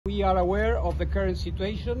we are aware of the current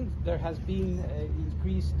situation. There has been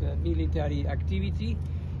increased military activity,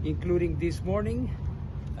 including this morning.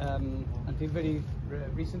 Until very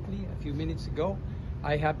recently, a few minutes ago,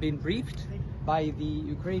 I have been briefed by the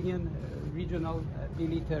Ukrainian regional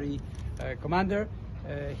military commander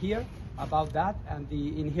here about that and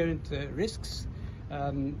the inherent risks,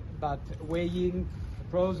 but weighing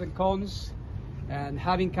pros and cons, and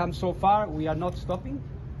having come so far, we are not stopping.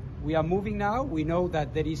 We are moving now. We know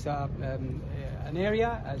that there is an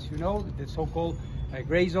area, as you know, the so-called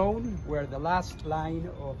gray zone, where the last line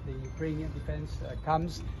of the Ukrainian defense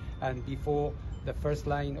comes, and before the first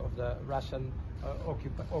line of the Russian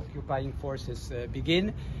occupying forces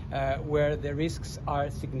begin, where the risks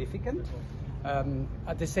are significant.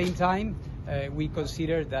 At the same time, we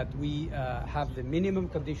consider that we have the minimum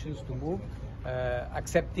conditions to move,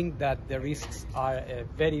 accepting that the risks are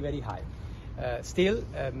very, very high. Still,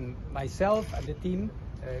 myself and the team,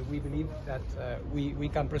 we believe that we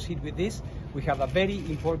can proceed with this. We have a very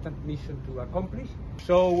important mission to accomplish.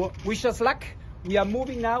 So wish us luck. We are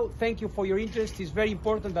moving now. Thank you for your interest. It's very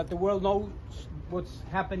important that the world knows what's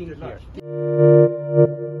happening here.